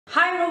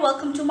Hi everyone,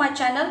 welcome to my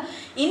channel.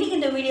 இன்னைக்கு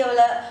இந்த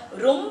வீடியோல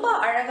ரொம்ப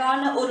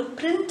அழகான ஒரு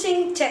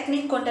printing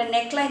technique கொண்ட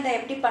neckline தான்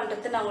எப்படி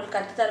பண்றது நான் உங்களுக்கு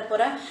கத்து தர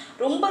போறேன்.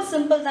 ரொம்ப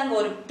சிம்பிள் தாங்க.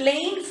 ஒரு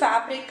plain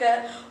fabric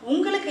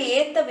உங்களுக்கு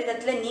ஏத்த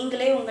விதத்துல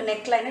நீங்களே உங்க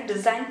neckline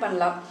டிசைன்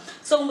பண்ணலாம்.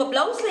 சோ உங்க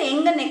ப்лауஸ்ல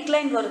எங்க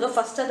neckline வருதோ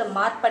ஃபர்ஸ்ட் அத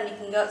மார்க்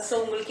பண்ணிக்கங்க. சோ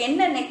உங்களுக்கு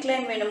என்ன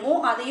neckline வேணுமோ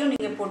அதையும்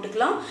நீங்க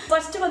போட்டுக்கலாம்.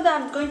 ஃபர்ஸ்ட் வந்து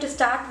I'm going to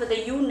start with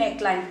a U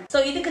neckline.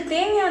 So இதுக்கு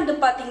தேவையானது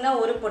பாத்தீங்கன்னா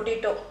ஒரு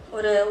பொட்டேட்டோ,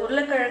 ஒரு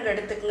உருளைக்கிழங்கு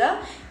எடுத்துக்கங்க.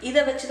 இத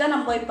வச்சு தான்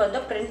நம்ம இப்போ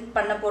வந்து print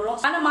பண்ண போறோம்.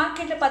 ஆனா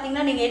மார்க்கெட்ல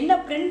பாத்தீங்கன்னா நீங்க என்ன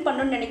print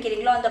பண்ணனும்னு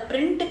நினைக்கிறீங்களோ அந்த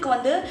printக்கு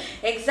வந்து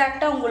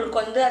எக்ஸாக்ட்டா உங்களுக்கு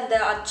வந்து அந்த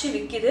அச்சு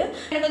விக்குது.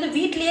 எனக்கு வந்து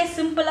வீட்லயே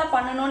சிம்பிளா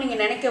பண்ணனும் நீங்க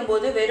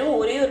நினைக்கும்போது வெறும்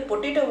ஒரே ஒரு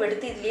பொட்டேட்டோ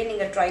எடுத்து இதுலயே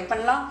நீங்க ட்ரை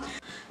பண்ணலாம்.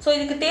 சோ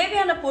இதுக்கு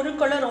தேவையான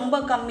பொருட்கள் ரொம்ப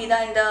கம்மி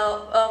தான். இந்த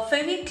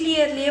ஃபெவி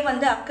கிளியர்லயே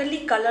வந்து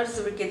அக்ரிலிக் கலர்ஸ்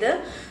விக்குது.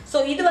 சோ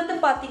இது வந்து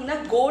பாத்தீங்கன்னா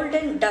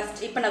கோல்டன்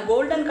டஸ்ட். இப்போ நான்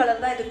கோல்டன்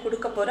கலர் தான் இது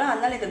கொடுக்க போறேன்.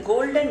 அதனால இது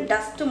கோல்டன்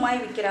டஸ்ட்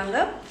மாதிரி விக்கிறாங்க.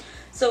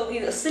 So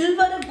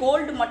silver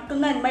gold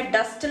மட்டும் தான் இந்த மாதிரி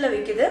டஸ்ட்ல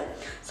விக்குது.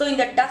 சோ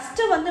இந்த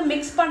டஸ்ட் வந்து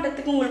mix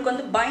பண்றதுக்கு உங்களுக்கு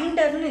வந்து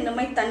பைண்டர்னு இந்த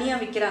மாதிரி தனியா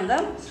விக்கிறாங்க.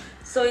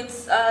 So it's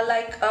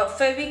like a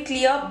Fevi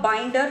Clear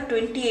binder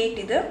 28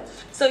 இது.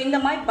 So இந்த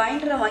மாதிரி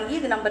பைண்டரை வாங்கி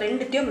இது நம்ம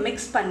ரெண்டுத்தையும்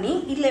mix பண்ணி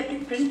இதுல எப்படி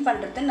print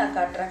பண்றதுன்னு நான்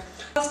காட்டுறேன்.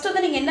 ஃபர்ஸ்ட்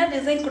வந்து நீங்க என்ன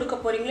டிசைன் கொடுக்க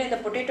போறீங்களோ இந்த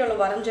பொட்டேட்டோல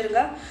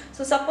வரைஞ்சிருங்க.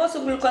 So suppose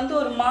உங்களுக்கு வந்து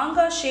ஒரு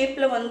மாங்காய்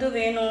ஷேப்ல வந்து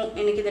வேணும்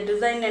எனக்கு இந்த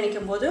டிசைன்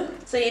நினைக்கும்போது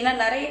சோ ஏன்னா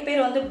நிறைய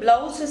பேர் வந்து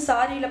ப்лауஸ்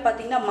சாரியில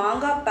பாத்தீங்கன்னா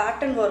மாங்காய்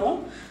பேட்டர்ன் வரும்.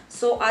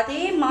 சோ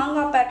அதே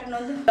மாங்காய் பேட்டர்ன்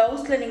வந்து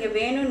ப்лауஸ்ல நீங்க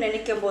வேணும்னு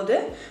நினைக்கும்போது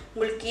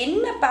உங்களுக்கு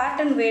என்ன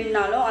பேட்டர்ன்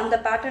வேணும்னாலும் அந்த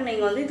பேட்டர்ன்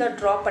நீங்க வந்து இத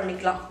டிரா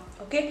பண்ணிக்கலாம்.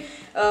 ஓகே,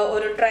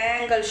 ஒரு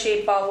ட்ரையாங்கிள்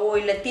ஷேப்பாவோ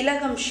இல்ல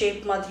திலகம்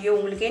ஷேப் மாதிரியோ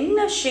உங்களுக்கு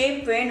என்ன ஷேப்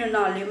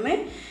வேணும்னாலுமே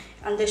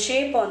அந்த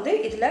ஷேப்பை வந்து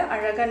இதுல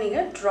அழகா நீங்க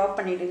டிரா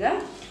பண்ணிடுங்க.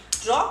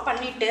 டிரா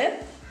பண்ணிட்டு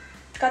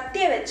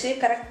கத்தியை வச்சு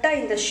கரெக்டா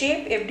இந்த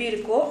ஷேப் எப்படி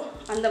இருக்கோ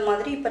அந்த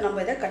மாதிரி இப்போ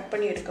நம்ம இத கட்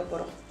பண்ணி எடுக்க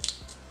போறோம்.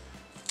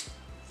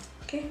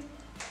 ஓகே,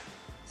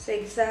 சோ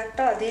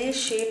எக்ஸாக்ட்டா அதே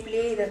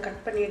ஷேப்லயே இத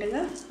கட் பண்ணிடுங்க.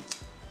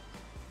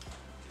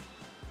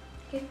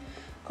 ஓகே,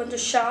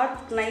 கொஞ்சம் ஷார்ப்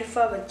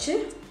நைஃபா வச்சு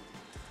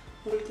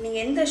உங்களுக்கு நீங்க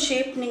எந்த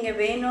ஷேப் நீங்க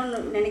வேணும்னு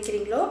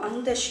நினைக்கிறீங்களோ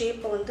அந்த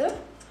ஷேப்பை வந்து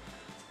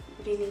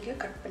இப்படி நீங்க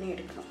கட் பண்ணி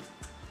எடுக்கணும்.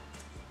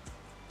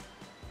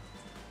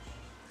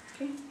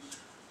 ஓகே,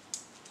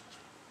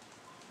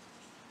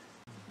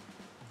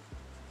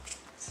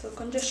 சோ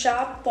கொஞ்சம்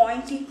ஷார்ப்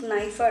பாயிண்டி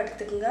நைஃபா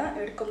எடுத்துக்கங்க.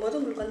 எடுக்கும்போது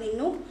உங்களுக்கு வந்து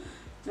இன்னும்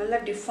நல்ல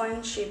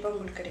டிஃபைன் ஷேப்பா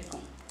உங்களுக்கு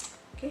கிடைக்கும்.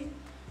 ஓகே,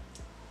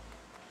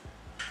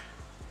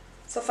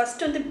 சோ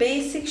ஃபர்ஸ்ட் வந்து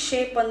பேசிக்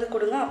ஷேப் வந்து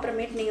கொடுங்க.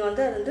 அப்புறமேட்டு நீங்க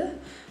வந்து அது வந்து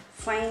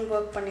ஃபைன்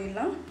வர்க்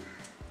பண்ணிடலாம்.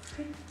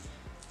 ஓகே,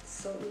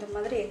 சோ இந்த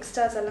மாதிரி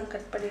எக்ஸ்ட்ராஸ் எல்லாம்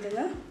கட்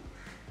பண்ணிடுங்க.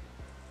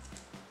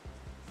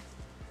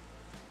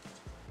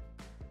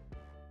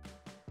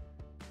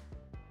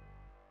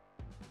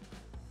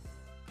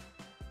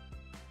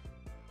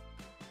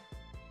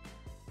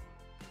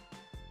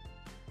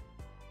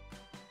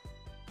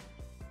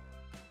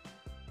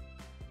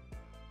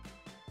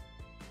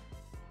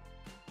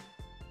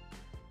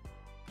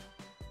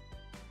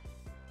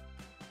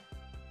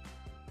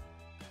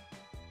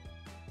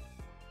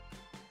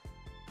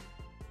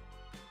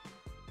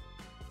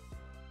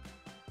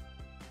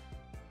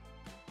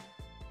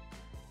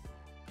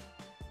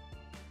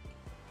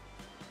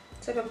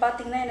 ஸோ இப்போ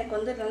பார்த்தீங்கன்னா எனக்கு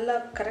வந்து நல்லா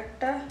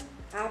கரெக்டாக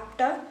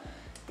ஆப்டாக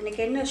எனக்கு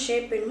என்ன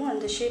ஷேப் வேணுமோ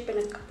அந்த ஷேப்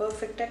எனக்கு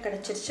பர்ஃபெக்டாக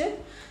கிடச்சிருச்சு.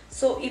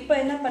 ஸோ இப்போ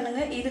என்ன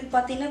பண்ணுங்கள், இதுக்கு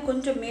பார்த்தீங்கன்னா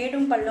கொஞ்சம்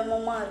மேடும்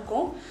பள்ளமுமா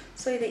இருக்கும்.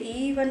 ஸோ இதை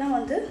ஈவனாக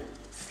வந்து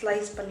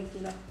ஸ்லைஸ்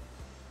பண்ணிக்கோங்க.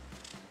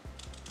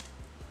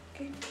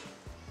 ஓகே,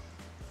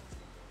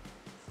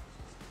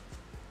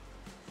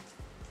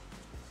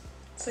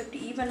 ஸோ இப்படி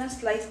ஈவனாக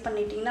ஸ்லைஸ்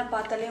பண்ணிட்டீங்கன்னா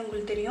பார்த்தாலே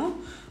உங்களுக்கு தெரியும்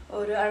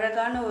ஒரு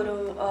அழகான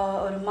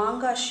ஒரு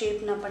மாங்காய்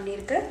ஷேப் நான்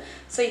பண்ணியிருக்கேன்.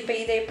 ஸோ இப்போ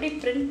இதை எப்படி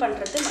பிரிண்ட்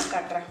பண்ணுறது நான்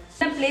காட்டுறேன்.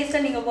 என்ன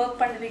பிளேஸில் நீங்கள்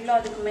ஒர்க் பண்ணுறீங்களோ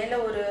அதுக்கு மேலே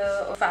ஒரு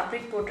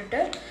ஃபேப்ரிக் போட்டுட்டு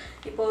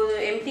இப்போது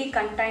எம்டி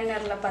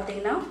கண்டெய்னரில்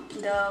பார்த்தீங்கன்னா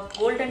இந்த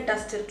கோல்டன்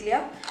டஸ்ட் இருக்கு இல்லையா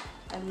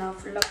அது நான்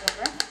ஃபுல்லாக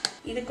போடுறேன்.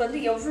 இதுக்கு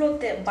வந்து எவ்வளோ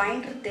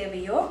பைண்டர்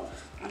தேவையோ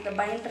அந்த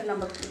பைண்டரை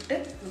நம்ம போட்டு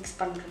மிக்ஸ்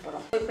பண்ணிட்டு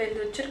போகிறோம். இப்போ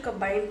இது வச்சுருக்க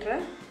பைண்டரை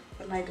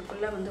இப்போ நான்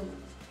இதுக்குள்ளே வந்து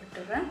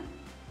விட்டுடுறேன்.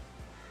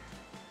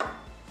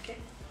 ஓகே,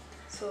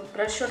 ஸோ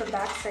ப்ரஷோட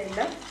பேக்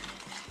சைடில்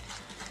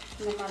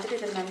இந்த மாதிரி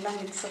இதை நல்லா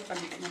மிக்ஸ்அப்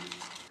பண்ணிடுங்க.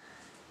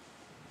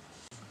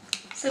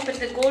 ஸோ இப்போ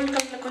இந்த கோல்டு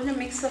கலரில் கொஞ்சம்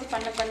மிக்ஸ்அப்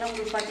பண்ண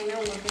உங்களுக்கு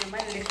பார்த்தீங்கன்னா உங்களுக்கு இந்த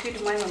மாதிரி லிக்விட்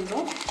மாதிரி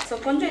வந்துடும். ஸோ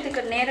கொஞ்சம்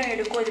இதுக்கு நேரம்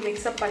எடுக்கும் இது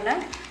மிக்ஸ்அப் பண்ண.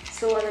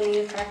 ஸோ அதை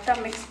நீங்கள்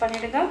கரெக்டாக மிக்ஸ்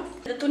பண்ணிவிடுங்க.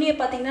 இந்த துணியை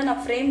பார்த்தீங்கன்னா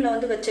நான் ஃப்ரேமில்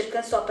வந்து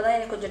வச்சுருக்கேன். ஸோ அப்போ தான்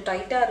எனக்கு கொஞ்சம்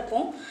டைட்டாக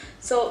இருக்கும்.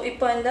 ஸோ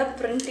இப்போ இந்த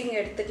பிரிண்டிங்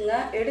எடுத்துக்கங்க.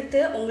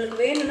 எடுத்து உங்களுக்கு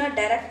வேணும்னா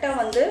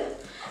டைரெக்டாக வந்து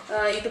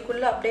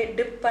இதுக்குள்ளே அப்படியே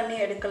டிப் பண்ணி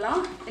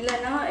எடுக்கலாம்.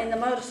 இல்லைன்னா இந்த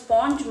மாதிரி ஒரு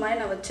ஸ்பாஞ்ச் மாதிரி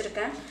நான்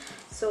வச்சுருக்கேன்.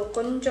 ஸோ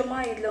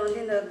கொஞ்சமாக இதில் வந்து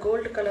இந்த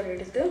கோல்டு கலர்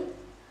எடுத்து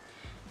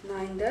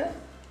நான் இந்த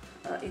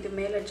இது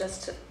மேலே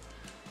ஜஸ்ட்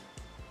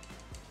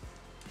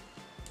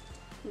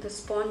இந்த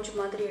ஸ்பாஞ்ச்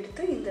மாதிரி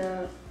எடுத்து இந்த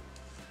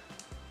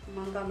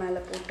மாங்காய்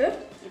மேலே போட்டு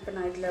இப்போ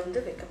நான் இதில்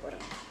வந்து வைக்க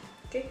போகிறேன்.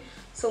 ஓகே,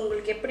 ஸோ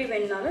உங்களுக்கு எப்படி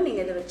வேணுனாலும்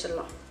நீங்கள் இதை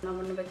வச்சிடலாம்.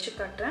 நான் ஒன்று வச்சு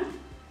காட்டுறேன்.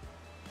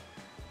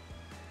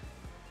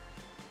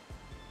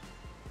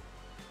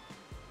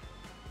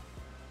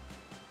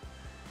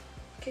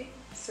 Okay,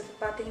 so இது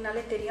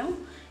பார்த்தீங்கனாலே தெரியும்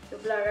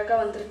எவ்வளோ அழகாக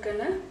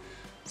வந்திருக்குன்னு.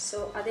 ஸோ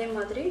அதே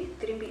மாதிரி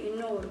திரும்பி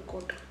இன்னும் ஒரு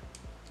கோட்.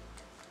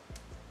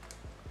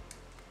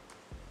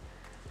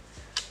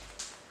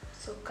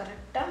 ஸோ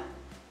கரெக்டாக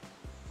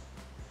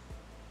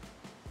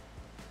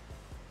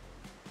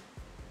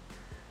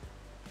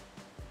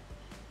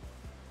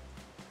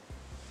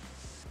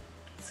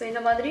ஸோ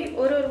இந்த மாதிரி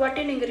ஒரு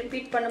வாட்டி நீங்கள்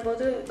ரிப்பீட்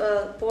பண்ணும்போது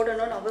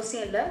போடணும்னு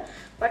அவசியம் இல்லை.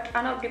 பட்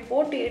ஆனால் அப்படி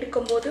போட்டு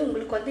எடுக்கும்போது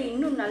உங்களுக்கு வந்து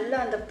இன்னும் நல்லா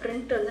அந்த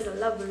பிரிண்ட் வந்து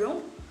நல்லா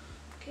விழும்.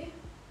 ஓகே,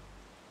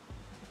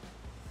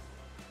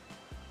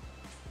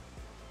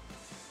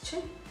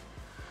 சரி,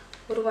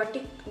 ஒரு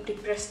வாட்டி இப்படி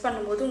ப்ரெஸ்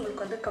பண்ணும்போது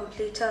உங்களுக்கு வந்து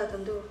கம்ப்ளீட்டாக அது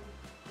வந்து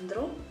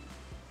வந்துடும்.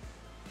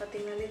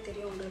 பார்த்தீங்கன்னாலே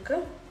தெரியும் உங்களுக்கு.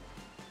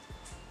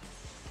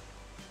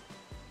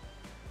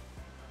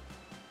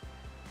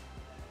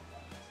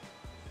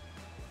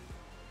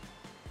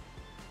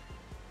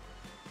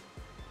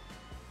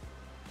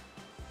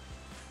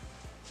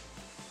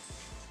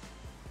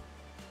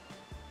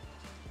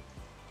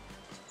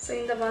 ஸோ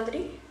இந்த மாதிரி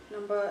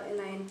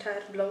நான்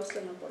என்டையர்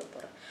ப்ளவுஸில் நான் போட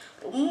போகிறேன்.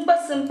 ரொம்ப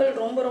சிம்பிள்,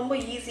 ரொம்ப ரொம்ப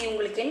ஈஸி.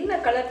 உங்களுக்கு என்ன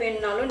கலர்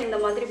வேணுனாலும் இந்த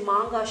மாதிரி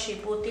மாங்காய்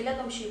ஷேப்போ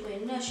திலகம் ஷேப்போ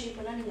என்ன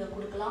ஷேப்பெல்லாம் நீங்கள்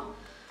கொடுக்கலாம்.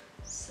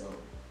 ஸோ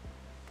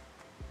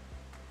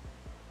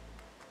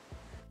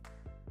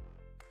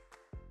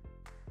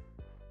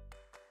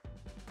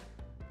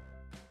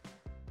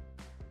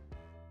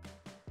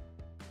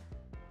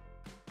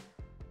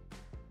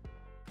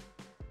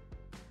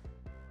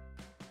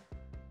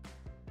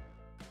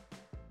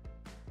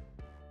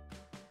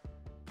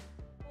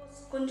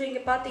கொஞ்சம்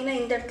இங்கே பார்த்தீங்கன்னா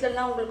இந்த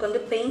இடத்துலலாம் உங்களுக்கு வந்து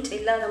பெயிண்ட்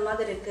இல்லாத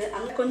மாதிரி இருக்குது.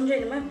 அங்கே கொஞ்சம்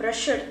இந்த மாதிரி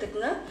ப்ரஷ்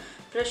எடுத்துக்கங்க.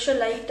 ப்ரஷ்ஷை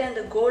லைட்டாக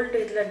இந்த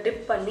கோல்டு இதில்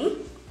டிப் பண்ணி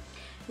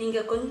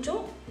நீங்கள்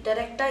கொஞ்சம்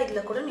டைரெக்டாக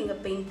இதில் கூட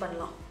நீங்கள் பெயிண்ட்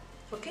பண்ணலாம்.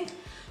 ஓகே,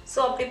 ஸோ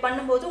அப்படி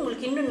பண்ணும்போது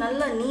உங்களுக்கு இன்னும்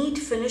நல்ல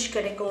நீட் ஃபினிஷ்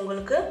கிடைக்கும்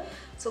உங்களுக்கு.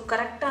 ஸோ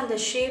கரெக்டாக அந்த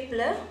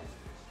ஷேப்பில்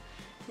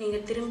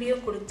நீங்கள்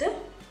திரும்பியும் கொடுத்து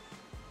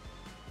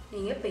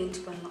நீங்கள்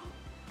பெயிண்ட் பண்ணலாம்.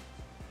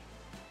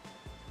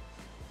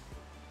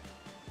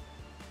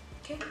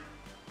 ஓகே,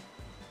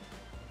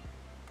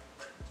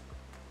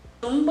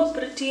 ரொம்ப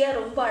பிரிட்டியாக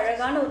ரொம்ப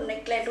அழகான ஒரு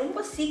நெக்லைன் ரொம்ப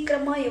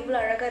சீக்கிரமாக எவ்வளோ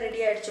அழகாக ரெடி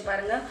ஆகிடுச்சு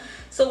பாருங்கள்.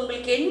 ஸோ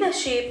உங்களுக்கு என்ன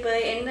ஷேப்பு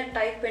என்ன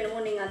டைப் வேணுமோ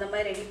நீங்கள் அந்த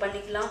மாதிரி ரெடி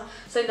பண்ணிக்கலாம்.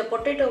 ஸோ இந்த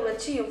பொட்டேட்டோ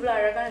வச்சு எவ்வளோ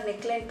அழகான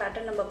நெக்லைன்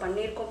பேட்டர்ன் நம்ம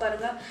பண்ணியிருக்கோம்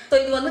பாருங்கள். ஸோ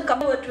இது வந்து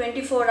ஒரு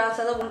 24 hours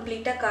அதை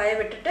கம்ப்ளீட்டாக காய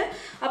விட்டுட்டு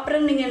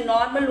அப்புறம் நீங்கள்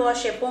நார்மல்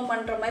வாஷ் எப்பவும்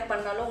பண்ணுற மாதிரி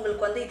பண்ணாலும்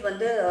உங்களுக்கு வந்து இது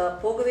வந்து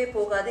போகவே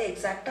போகாது.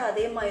 எக்ஸாக்டாக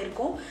அதே மாதிரி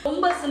இருக்கும்.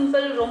 ரொம்ப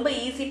சிம்பிள், ரொம்ப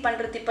ஈஸி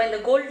பண்ணுறது. இப்போ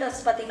இந்த கோல்ட்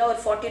டஸ்ட் பார்த்தீங்கன்னா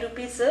ஒரு 40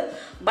 rupees,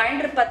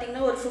 பைண்டர்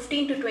பார்த்தீங்கன்னா ஒரு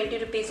 15 to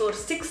 20 rupees, ஒரு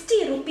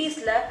 60 rupees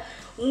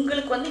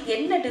உங்களுக்கு வந்து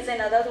என்ன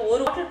டிசைன், அதாவது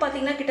ஒரு பாட்டில்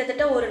பார்த்தீங்கன்னா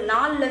கிட்டத்தட்ட ஒரு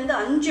 4லேருந்து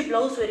 5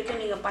 ப்ளவுஸ் வரைக்கும்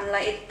நீங்கள்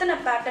பண்ணலாம். எத்தனை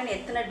பேட்டர்ன்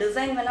எத்தனை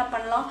டிசைன் வேணால்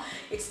பண்ணலாம்.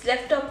 It's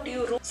left up to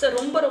you. So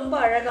ரொம்ப ரொம்ப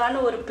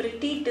அழகான ஒரு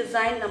பிரிட்டி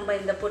டிசைன் நம்ம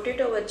இந்த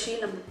பொட்டேட்டோ வச்சு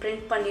நம்ம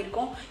பிரிண்ட்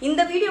பண்ணியிருக்கோம்.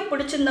 இந்த வீடியோ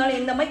பிடிச்சிருந்தாலும்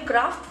இந்த மாதிரி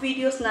கிராஃப்ட்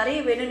வீடியோஸ் நிறைய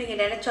வேணும்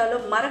நீங்கள்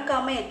நினைச்சாலும்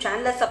மறக்காமல் என்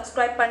சேனலை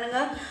சப்ஸ்கிரைப்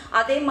பண்ணுங்கள்.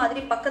 அதே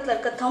மாதிரி பக்கத்தில்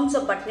இருக்க தம்ஸ்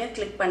அப் பட்டனையும்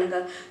கிளிக்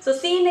பண்ணுங்கள். So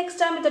see you next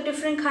time with a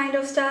different kind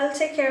of style.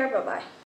 Take care. Bye bye.